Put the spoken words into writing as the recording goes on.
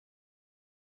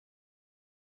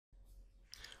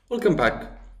Welcome back.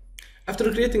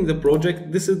 After creating the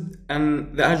project, this is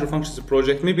the Azure Functions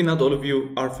project. Maybe not all of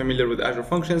you are familiar with Azure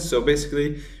Functions, so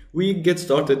basically we get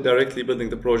started directly building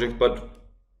the project, but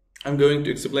I'm going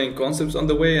to explain concepts on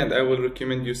the way, and I will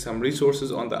recommend you some resources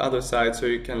on the other side so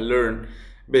you can learn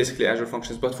basically Azure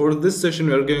Functions. But for this session,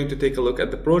 we are going to take a look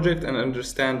at the project and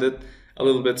understand it a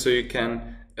little bit so you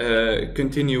can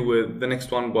continue with the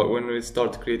next one but when we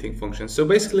start creating functions. So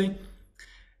basically,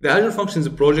 the Azure Functions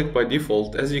project by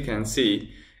default, as you can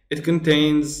see, it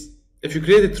contains, if you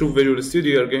create it through Visual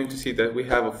Studio, you're going to see that we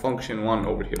have a function 1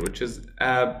 over here, which is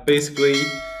basically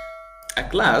a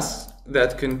class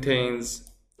that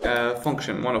contains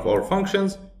function, one of our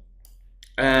functions.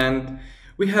 And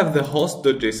we have the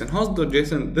host.json.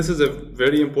 Host.json, this is a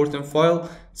very important file.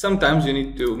 Sometimes you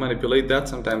need to manipulate that,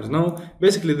 sometimes no.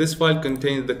 Basically, this file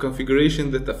contains the configuration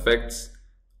that affects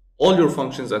all your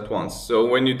functions at once. So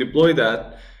when you deploy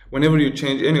that, whenever you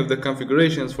change any of the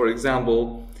configurations, for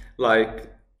example,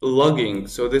 like logging,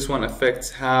 so this one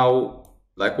affects how,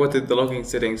 like what is the logging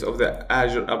settings of the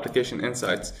Azure Application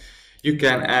Insights. You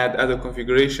can add other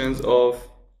configurations of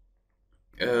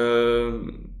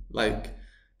like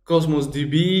Cosmos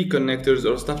DB connectors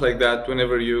or stuff like that.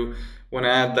 Whenever you want to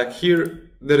add, like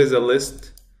here, there is a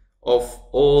list of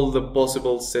all the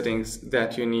possible settings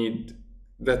that you need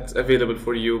that's available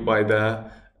for you by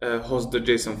the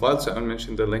host.json file. So I'll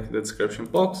mention the link in the description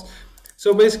box.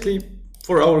 So basically,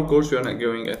 for our course, we are not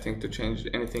going, I think, to change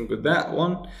anything with that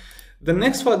one. The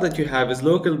next file that you have is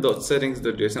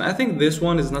local.settings.json. I think this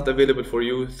one is not available for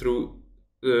you through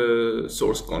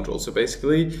source control. So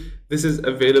basically, this is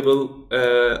available.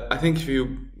 I think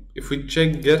if we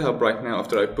check GitHub right now,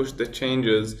 after I push the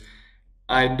changes,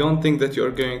 I don't think that you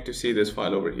are going to see this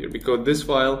file over here, because this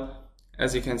file,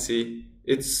 as you can see,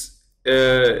 it's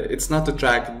not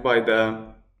tracked by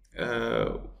the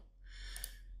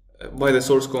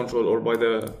source control or by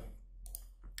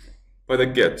the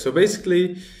Git. So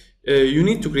basically, you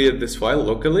need to create this file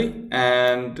locally,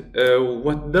 and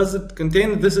what does it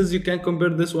contain? This is, you can compare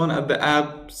this one at the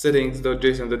app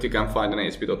settings.json that you can find in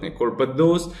ASP.NET Core, but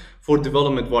those for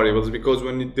development variables, because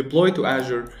when you deploy to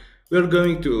Azure, we are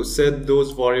going to set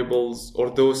those variables or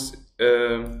those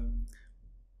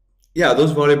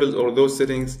those variables or those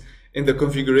settings in the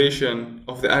configuration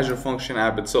of the Azure Function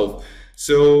app itself.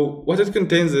 So what it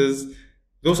contains is,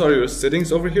 those are your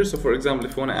settings over here. So for example,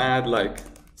 if you want to add like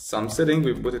some setting,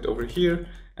 we put it over here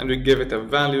and we give it a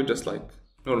value just like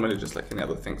normally, just like any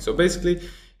other thing. So basically,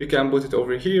 you can put it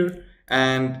over here,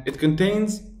 and it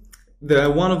contains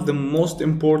one of the most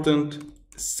important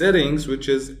settings, which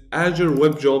is Azure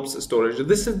Web Jobs Storage.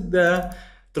 This is the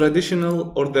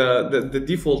traditional or the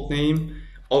default name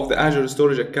of the Azure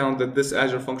storage account that this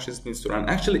Azure Functions needs to run.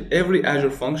 Actually, every Azure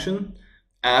Function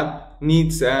app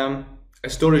needs a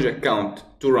storage account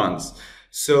to run.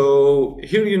 So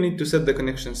here you need to set the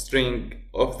connection string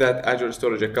of that Azure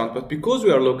storage account. But because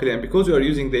we are locally and because we are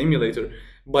using the emulator,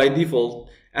 by default,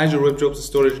 Azure Web Jobs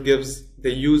Storage gives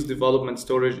the use development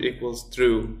storage equals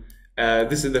true.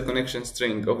 This is the connection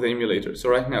string of the emulator. So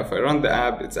right now, if I run the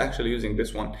app, it's actually using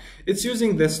this one. It's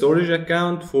using the storage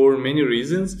account for many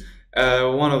reasons.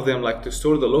 One of them, like to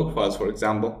store the log files, for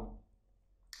example.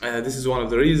 This is one of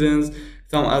the reasons.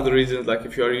 Some other reasons, like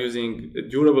if you are using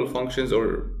durable functions,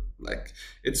 or like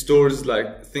it stores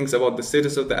like things about the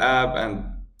status of the app and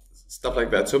stuff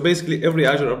like that. So basically, every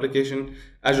Azure application,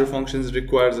 Azure Functions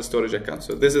requires a storage account.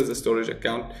 So this is a storage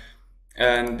account,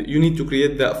 and you need to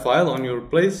create that file on your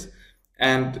place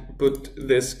and put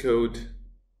this code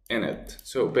in it.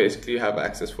 So basically, you have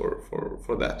access for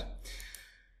that.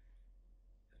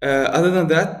 Other than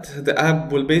that, the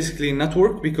app will basically not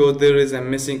work because there is a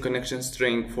missing connection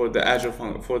string for the Azure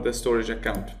for the storage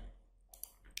account.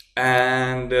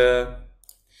 And so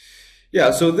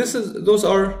those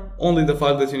are only the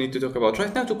files that you need to talk about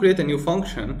right now to create a new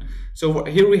function. So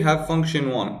here we have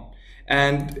function 1,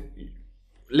 and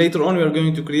later on we are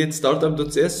going to create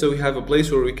startup.cs. So we have a place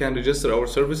where we can register our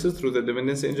services through the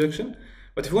dependency injection.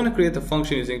 But if you want to create a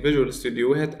function using Visual Studio,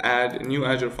 we had to add a new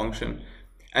Azure function.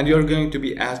 And you're going to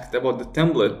be asked about the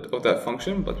template of that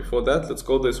function. But before that, let's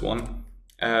call this one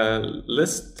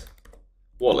list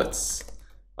wallets.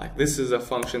 Like this is a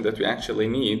function that we actually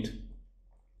need.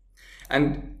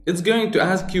 And it's going to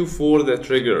ask you for the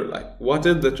trigger. Like, what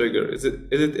is the trigger? Is it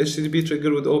HTTP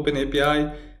trigger with Open API,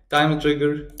 time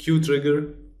trigger, queue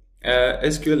trigger,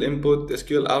 SQL input,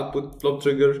 SQL output, flow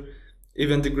trigger,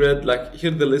 event grid? Like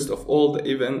here the list of all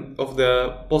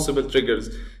the possible triggers.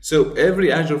 So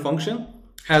every Azure function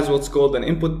has what's called an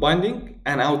input binding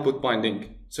and output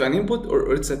binding. So an input,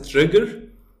 or it's a trigger.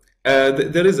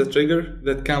 There is a trigger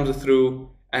that comes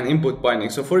through an input binding.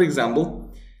 So for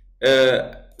example,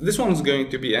 This one is going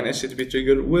to be an HTTP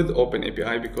trigger with Open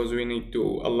API because we need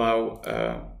to allow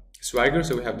Swagger,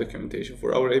 so we have documentation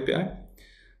for our API.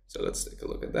 So let's take a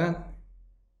look at that.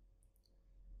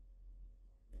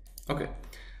 Okay,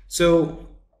 so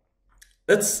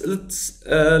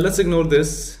let's ignore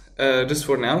this just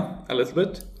for now a little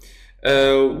bit.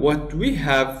 What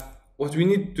we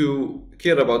need to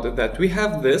care about is that we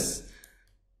have this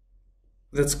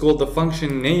that's called the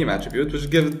function name attribute, which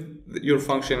gives your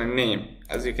function a name,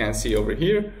 as you can see over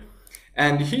here.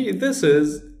 And this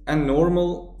is a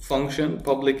normal function,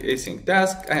 public async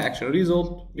task, action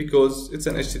result, because it's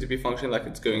an HTTP function like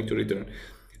it's going to return.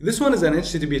 This one is an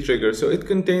HTTP trigger, so it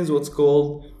contains what's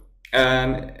called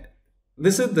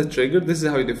this is the trigger, this is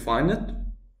how you define it,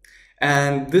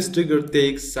 and this trigger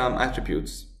takes some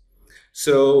attributes.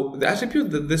 So the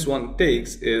attribute that this one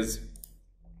takes is,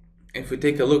 if we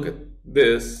take a look at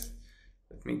this,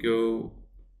 let me go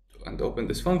and open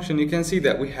this function, you can see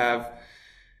that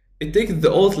it takes the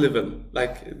auth level.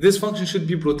 Like, this function should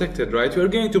be protected, right? We are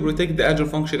going to protect the Azure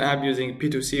Function app using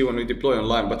P2C when we deploy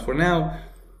online, but for now,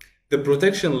 the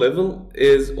protection level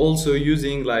is also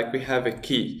using, like, we have a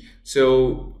key.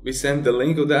 So we send the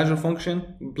link of the Azure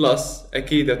function plus a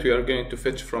key that we are going to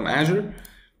fetch from Azure.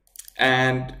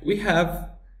 And we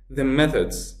have the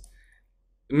methods.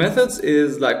 Methods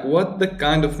is like what the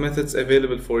kind of methods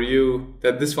available for you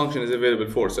that this function is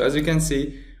available for. So as you can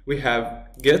see, we have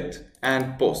get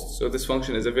and post. So this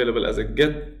function is available as a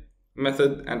get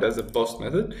method and as a post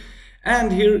method.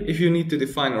 And here, if you need to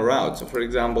define a route, so for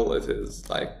example, it is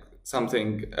like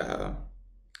something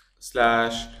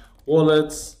slash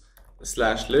wallets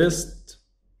slash list,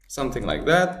 something like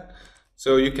that.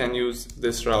 So you can use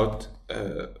this route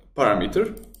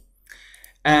parameter.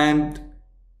 And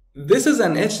this is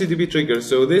an HTTP trigger.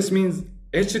 So this means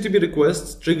HTTP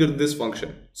requests triggered this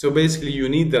function. So basically you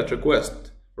need that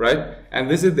request, right?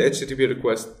 And this is the HTTP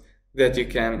request that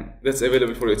that's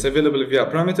available for you. It's available via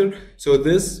parameter. So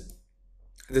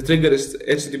the trigger is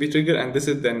HTTP trigger, and this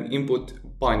is then input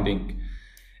binding.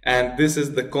 And this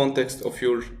is the context of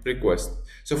your request.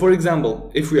 So for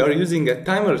example, if we are using a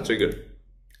timer trigger,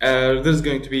 there's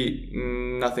going to be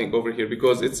nothing over here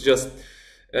because it's just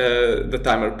the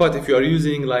timer. But if you are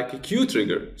using like a queue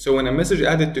trigger, so when a message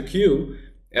added to queue,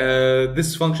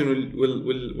 this function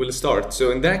will start. So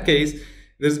in that case,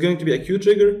 there's going to be a queue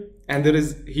trigger, and there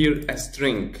is here a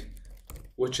string,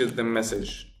 which is the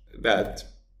message that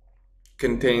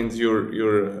contains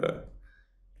the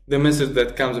message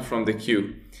that comes from the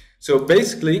queue. So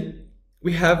basically,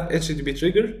 we have HTTP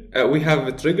trigger, we have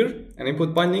a trigger, an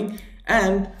input binding,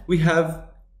 and we have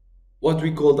what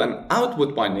we call an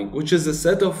output binding, which is a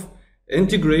set of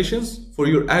integrations for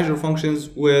your Azure functions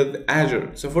with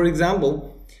Azure. So for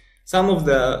example, some of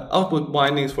the output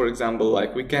bindings, for example,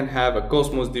 like we can have a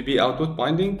Cosmos DB output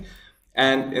binding,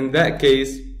 and in that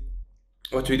case,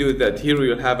 what we do is that here we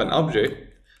will have an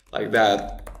object like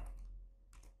that.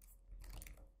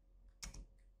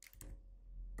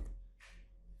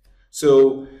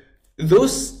 So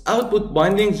those output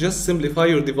bindings just simplify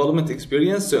your development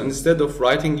experience. So instead of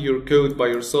writing your code by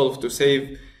yourself to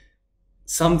save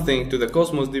something to the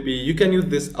Cosmos DB, you can use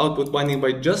this output binding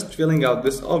by just filling out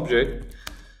this object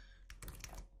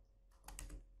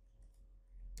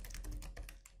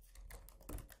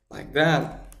like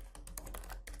that.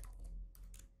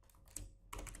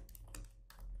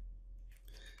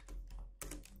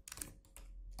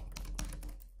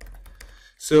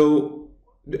 So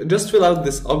just fill out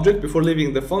this object before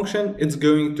leaving the function. It's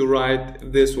going to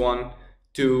write this one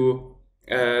to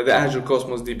the Azure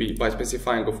Cosmos DB by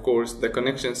specifying, of course, the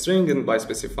connection string and by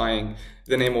specifying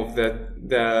the name of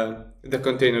the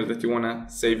container that you want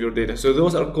to save your data. So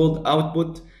those are called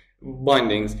output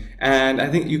bindings. And I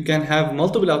think you can have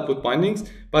multiple output bindings,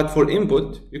 but for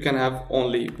input, you can have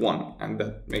only one, and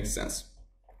that makes sense.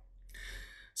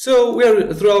 So we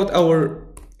are throughout our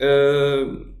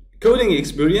coding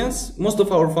experience, most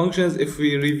of our functions, if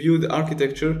we review the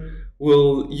architecture,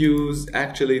 will use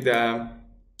actually the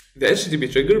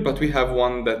HTTP trigger, but we have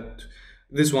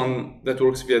this one that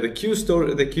works via the queue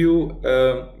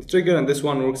trigger, and this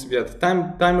one works via the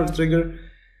timer trigger.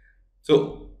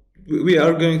 So we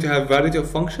are going to have variety of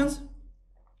functions.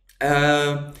 We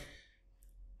are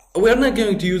not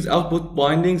going to use output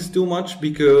bindings too much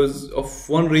because of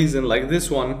one reason, like this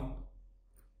one.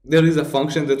 There is a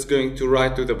function that's going to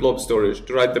write to the blob storage,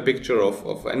 to write the picture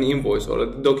of an invoice or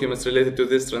the documents related to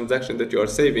this transaction that you are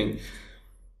saving.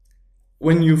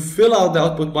 When you fill out the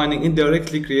output binding, it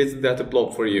directly creates that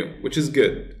blob for you, which is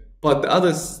good. But the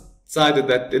other side is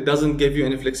that it doesn't give you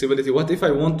any flexibility. What if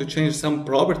I want to change some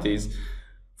properties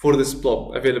for this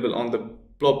blob available on the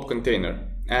blob container?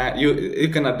 you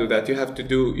cannot do that. You have to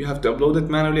upload it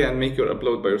manually and make your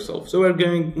upload by yourself. So we're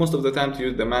going most of the time to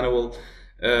use the manual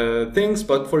things.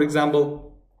 But for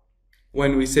example,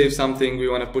 when we save something, we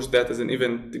want to push that as an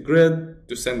event grid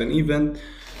to send an event.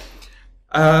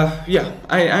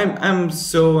 I'm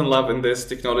so in love in this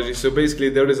technology. So basically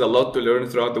there is a lot to learn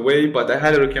throughout the way, but I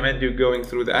highly recommend you going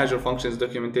through the Azure Functions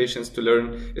documentations to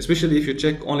learn, especially if you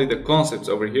check only the concepts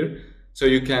over here. So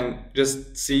you can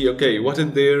just see, okay, what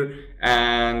is there?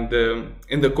 And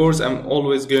in the course, I'm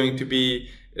always going to be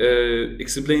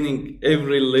explaining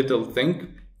every little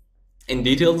thing in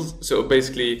details. So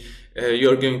basically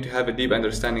you're going to have a deep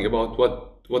understanding about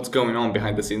what's going on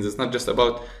behind the scenes. It's not just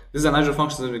about, this is an Azure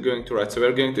function that we're going to write, so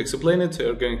we're going to explain it, so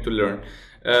you're going to learn.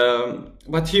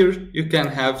 But here you can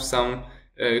have some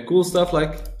cool stuff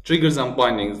like triggers and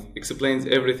bindings. Explains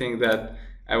everything that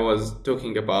I was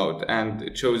talking about, and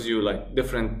it shows you like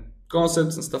different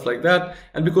concepts and stuff like that.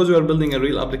 And because we are building a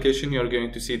real application, you're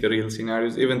going to see the real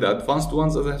scenarios, even the advanced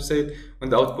ones, as I've said, when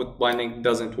the output binding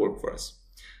doesn't work for us.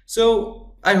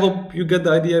 So I hope you get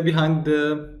the idea behind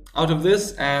out of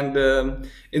this, and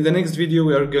in the next video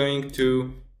we are going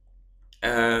to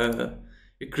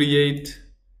create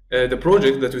the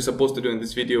project that we're supposed to do in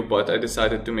this video, but I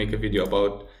decided to make a video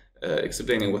about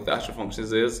explaining what the Azure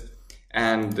Functions is.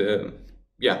 And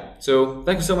yeah, so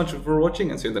thank you so much for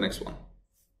watching, and see you in the next one.